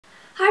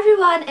Hi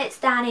everyone, it's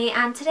Danny,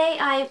 and today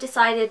I've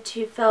decided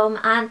to film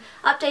an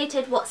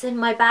updated what's in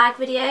my bag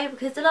video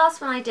because the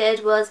last one I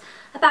did was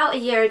about a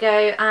year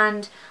ago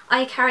and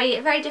I carry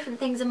very different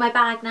things in my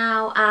bag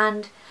now,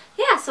 and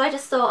yeah, so I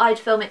just thought I'd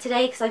film it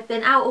today because I've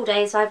been out all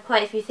day, so I have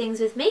quite a few things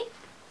with me.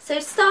 So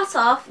to start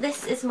off,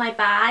 this is my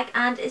bag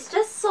and it's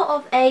just sort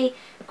of a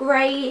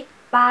grey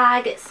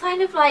bag. It's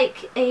kind of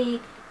like a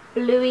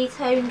bluey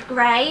toned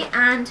grey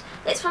and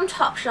it's from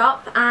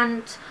Topshop,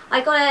 and I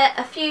got it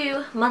a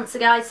few months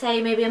ago, I'd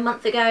say maybe a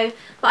month ago,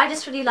 but I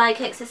just really like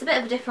it because it's a bit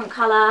of a different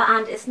colour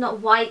and it's not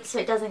white, so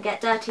it doesn't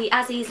get dirty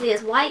as easily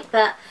as white,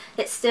 but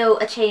it's still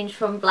a change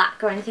from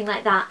black or anything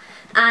like that.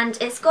 And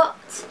it's got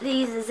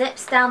these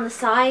zips down the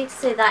side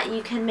so that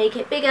you can make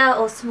it bigger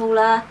or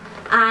smaller,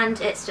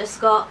 and it's just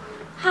got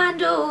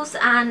handles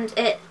and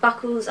it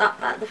buckles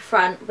up at the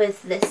front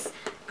with this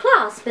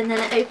clasp and then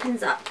it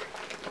opens up.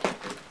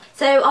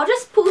 So I'll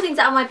just pull things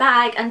out of my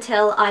bag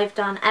until I've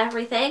done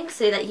everything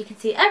so that you can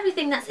see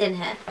everything that's in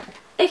here.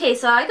 Okay,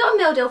 so I got a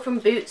meal deal from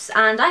Boots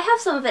and I have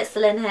some of it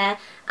still in here,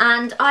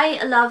 and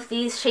I love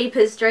these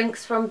Shapers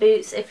drinks from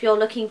Boots if you're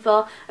looking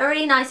for a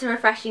really nice and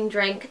refreshing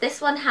drink.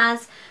 This one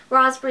has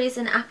raspberries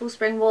and apple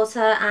spring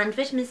water and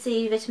vitamin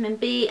C, vitamin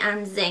B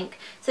and zinc.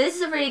 So this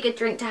is a really good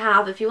drink to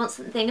have if you want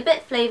something a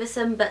bit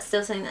flavoursome but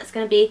still something that's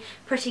going to be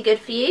pretty good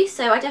for you.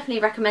 So I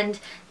definitely recommend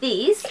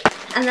these.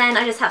 And then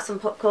I just have some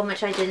popcorn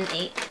which I didn't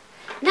eat.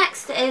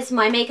 Next is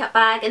my makeup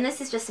bag, and this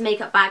is just a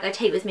makeup bag I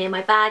take with me in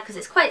my bag because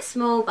it's quite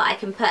small but I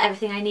can put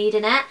everything I need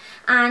in it.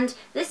 And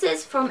this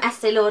is from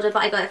Estee Lauder,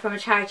 but I got it from a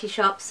charity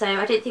shop, so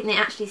I don't think they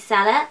actually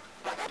sell it.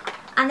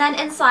 And then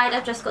inside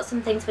I've just got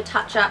some things for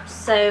touch-ups.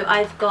 So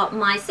I've got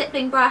my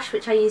stippling brush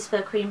which I use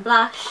for cream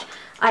blush,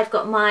 I've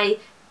got my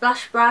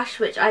blush brush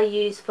which I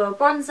use for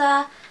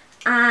bronzer,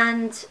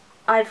 and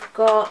I've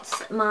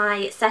got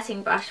my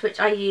setting brush which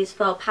I use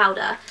for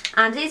powder.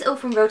 And these are all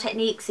from Real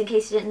Techniques in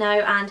case you didn't know,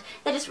 and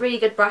they're just really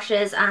good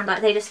brushes and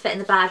they just fit in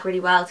the bag really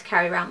well to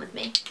carry around with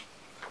me.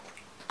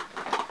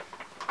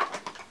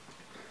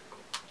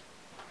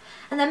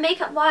 And then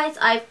makeup wise,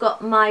 I've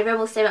got my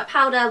Rimmel Stay Matte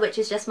powder, which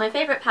is just my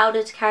favourite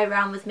powder to carry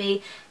around with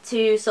me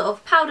to sort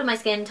of powder my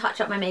skin, touch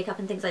up my makeup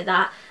and things like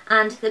that.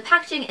 And the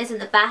packaging isn't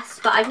the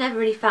best, but I've never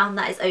really found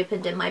that it's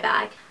opened in my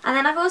bag. And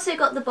then I've also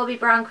got the Bobbi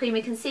Brown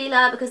Creamy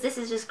Concealer because this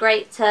is just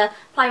great to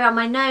apply around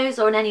my nose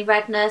or in any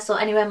redness or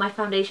anywhere my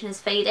foundation is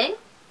fading.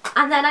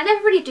 And then I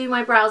never really do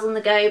my brows on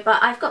the go,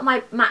 but I've got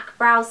my MAC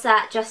brow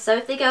set just so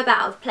if they go a bit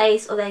out of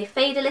place or they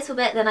fade a little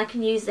bit, then I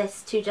can use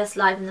this to just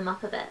liven them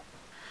up a bit.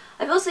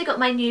 I've also got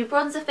my new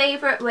bronzer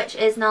favourite, which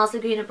is NARS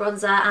Laguna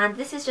Bronzer, and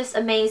this is just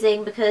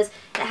amazing because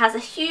it has a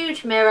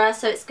huge mirror,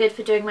 so it's good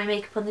for doing my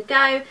makeup on the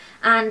go,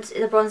 and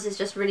the bronzer is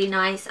just really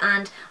nice,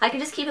 and I can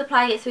just keep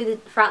applying it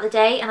throughout the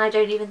day and I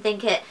don't even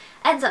think it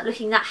ends up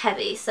looking that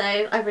heavy, so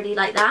I really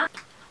like that.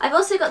 I've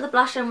also got the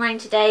blush I'm wearing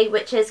today,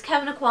 which is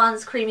Kevyn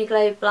Aucoin's Creamy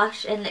Glow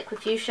blush in Liquid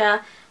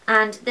Fuchsia,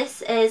 and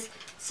this is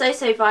so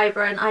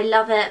vibrant. I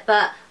love it,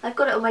 but I've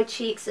got it on my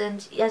cheeks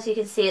and as you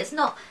can see it's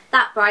not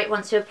that bright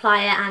once you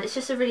apply it, and it's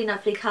just a really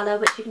lovely colour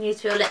which you can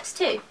use for your lips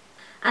too.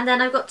 And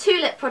then I've got two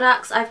lip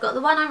products. I've got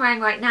the one I'm wearing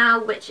right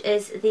now, which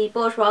is the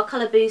Bourjois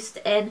Colour Boost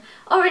in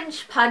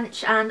Orange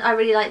Punch, and I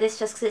really like this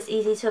just because it's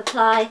easy to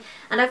apply.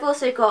 And I've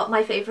also got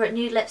my favourite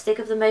nude lipstick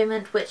of the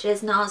moment, which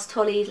is NARS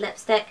Tolly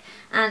lipstick,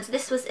 and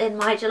this was in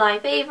my July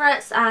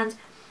favourites and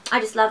I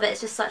just love it.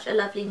 It's just such a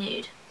lovely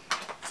nude.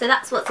 So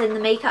that's what's in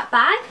the makeup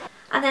bag.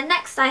 And then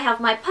next I have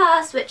my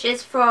purse, which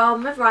is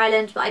from River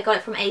Island, but I got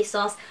it from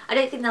ASOS. I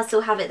don't think they'll still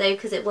have it though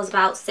because it was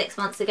about 6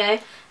 months ago.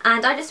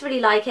 And I just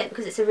really like it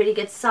because it's a really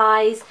good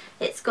size.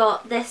 It's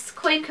got this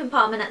coin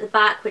compartment at the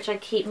back which I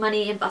keep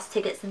money and bus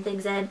tickets and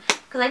things in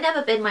because I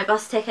never bin my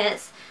bus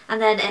tickets.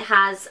 And then it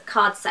has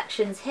card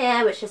sections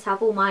here which just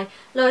have all my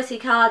loyalty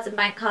cards and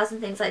bank cards and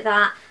things like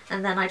that.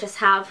 And then I just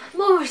have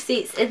more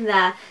receipts in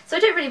there. So I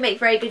don't really make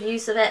very good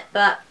use of it,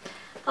 but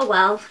oh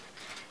well.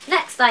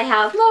 Next I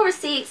have more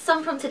receipts,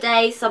 some from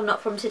today, some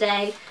not from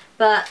today,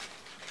 but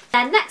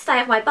then next I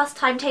have my bus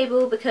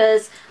timetable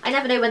because I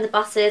never know when the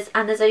bus is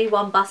and there's only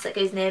one bus that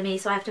goes near me,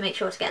 so I have to make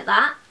sure to get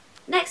that.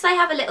 Next I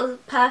have a little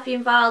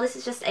perfume vial. This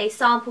is just a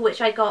sample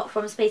which I got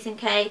from Space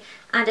NK,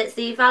 and it's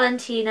the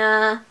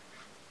Valentina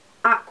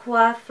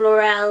Aqua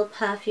Floral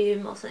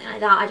perfume or something like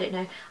that, I don't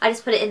know. I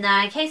just put it in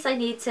there in case I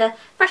need to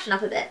freshen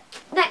up a bit.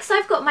 Next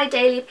I've got my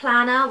daily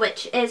planner,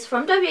 which is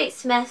from WH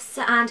Smith's,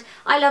 and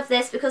I love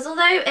this because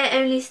although it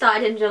only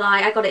started in July,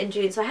 I got it in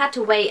June, so I had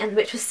to wait, and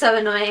which was so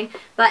annoying,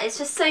 but it's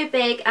just so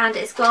big and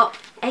it's got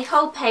a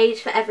whole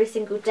page for every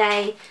single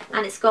day,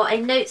 and it's got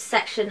a notes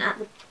section at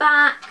the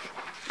back,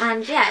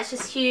 and yeah, it's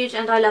just huge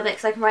and I love it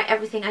because I can write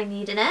everything I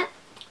need in it.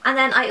 And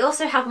then I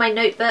also have my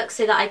notebook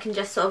so that I can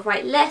just sort of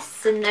write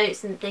lists and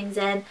notes and things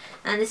in,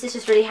 and this is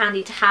just really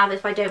handy to have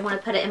if I don't want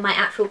to put it in my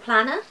actual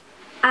planner.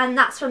 And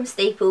that's from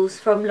Staples,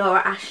 from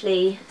Laura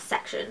Ashley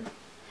section.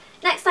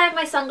 Next I have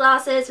my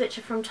sunglasses, which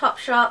are from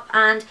Topshop,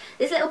 and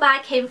this little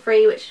bag came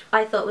free which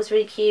I thought was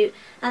really cute,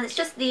 and it's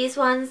just these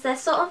ones. They're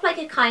sort of like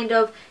a kind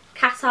of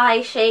cat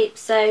eye shape,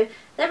 so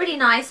they're really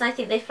nice and I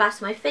think they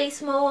flatter my face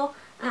more,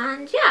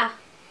 and yeah.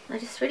 I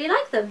just really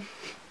like them.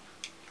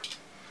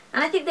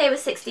 And I think they were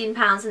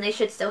 £16 and they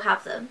should still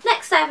have them.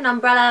 Next I have an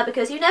umbrella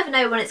because you never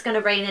know when it's going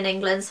to rain in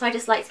England, so I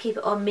just like to keep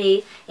it on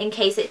me in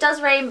case it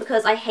does rain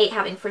because I hate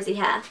having frizzy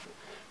hair.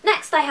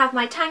 Next I have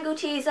my Tangle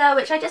Teaser,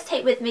 which I just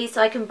take with me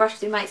so I can brush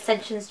through my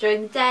extensions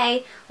during the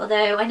day,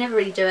 although I never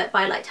really do it,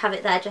 but I like to have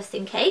it there just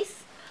in case.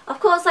 Of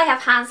course I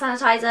have hand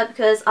sanitizer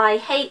because I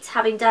hate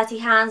having dirty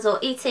hands or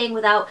eating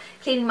without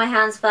cleaning my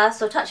hands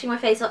first or touching my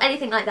face or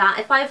anything like that.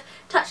 If I've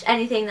touched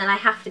anything then I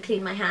have to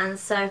clean my hands,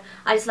 so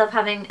I just love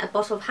having a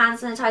bottle of hand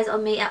sanitizer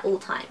on me at all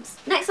times.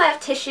 Next I have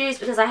tissues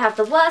because I have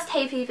the worst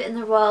hay fever in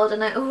the world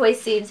and I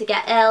always seem to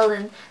get ill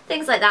and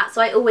things like that,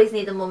 so I always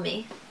need them on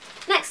me.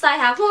 Next I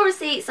have more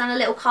receipts and a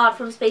little card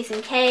from Space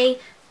NK.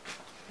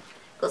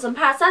 Got some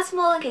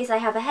paracetamol in case I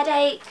have a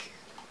headache.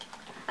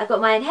 I've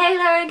got my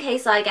inhaler in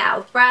case I get out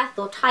of breath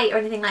or tight or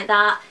anything like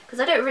that, because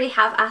I don't really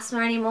have asthma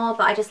anymore,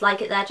 but I just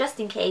like it there just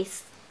in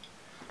case.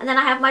 And then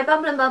I have my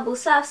Bumble and Bumble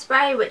surf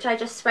spray, which I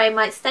just spray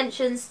my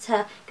extensions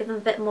to give them a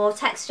bit more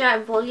texture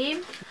and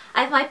volume.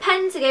 I have my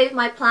pen to go with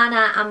my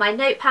planner and my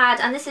notepad,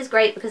 and this is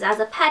great because it has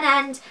a pen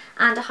end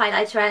and a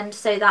highlighter end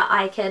so that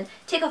I can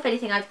tick off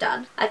anything I've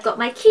done. I've got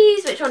my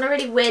keys, which are on a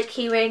really weird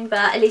key ring,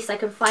 but at least I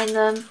can find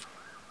them.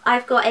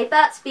 I've got a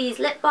Burt's Bees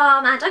lip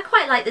balm and I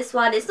quite like this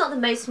one. It's not the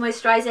most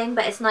moisturising,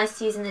 but it's nice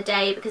to use in the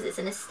day because it's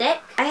in a stick.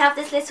 I have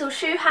this little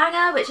shoe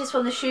hanger, which is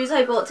from the shoes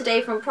I bought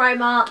today from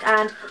Primark,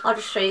 and I'll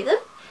just show you them.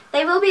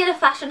 They will be in a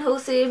fashion haul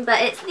soon,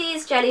 but it's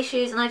these jelly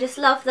shoes and I just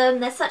love them.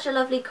 They're such a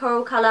lovely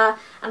coral colour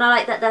and I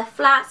like that they're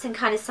flat and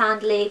kind of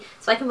sandally,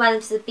 so I can wear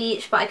them to the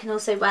beach, but I can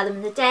also wear them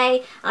in the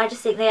day, and I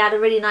just think they add a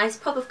really nice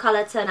pop of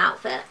colour to an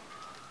outfit.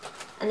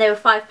 And they were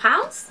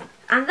 £5.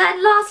 And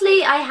then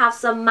lastly I have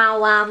some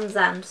Malwams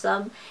and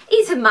some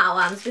Eton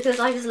Malwams because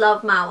I just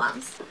love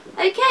Malwams.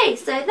 Okay,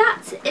 so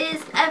that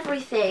is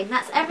everything.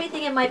 That's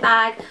everything in my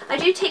bag. I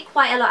do take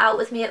quite a lot out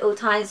with me at all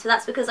times, so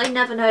that's because I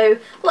never know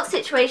what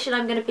situation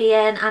I'm going to be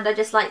in, and I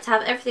just like to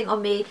have everything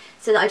on me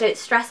so that I don't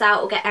stress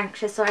out or get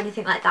anxious or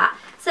anything like that.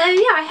 So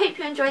yeah, I hope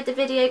you enjoyed the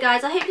video,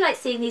 guys. I hope you like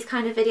seeing these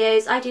kind of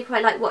videos. I do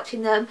quite like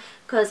watching them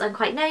because I'm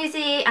quite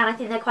nosy and I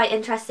think they're quite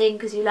interesting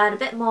because you learn a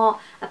bit more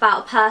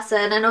about a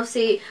person, and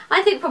obviously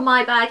I think from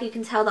my bag you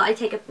can tell that I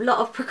take a lot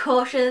of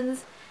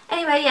precautions.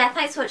 Anyway, yeah,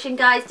 thanks for watching,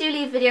 guys. Do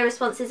leave video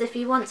responses if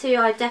you want to.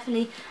 I'd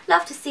definitely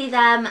love to see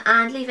them,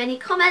 and leave any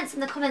comments in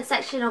the comment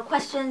section or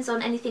questions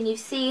on anything you've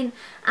seen,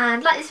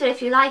 and like this video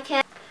if you like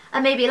it.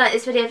 And maybe like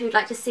this video if you'd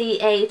like to see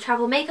a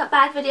travel makeup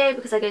bag video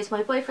because I go to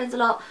my boyfriend's a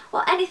lot,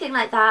 or anything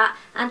like that.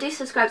 And do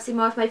subscribe to see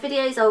more of my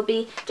videos. I'll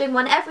be doing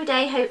one every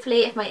day,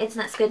 hopefully, if my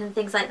internet's good and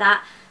things like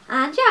that.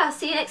 And yeah, I'll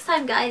see you next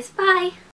time, guys. Bye!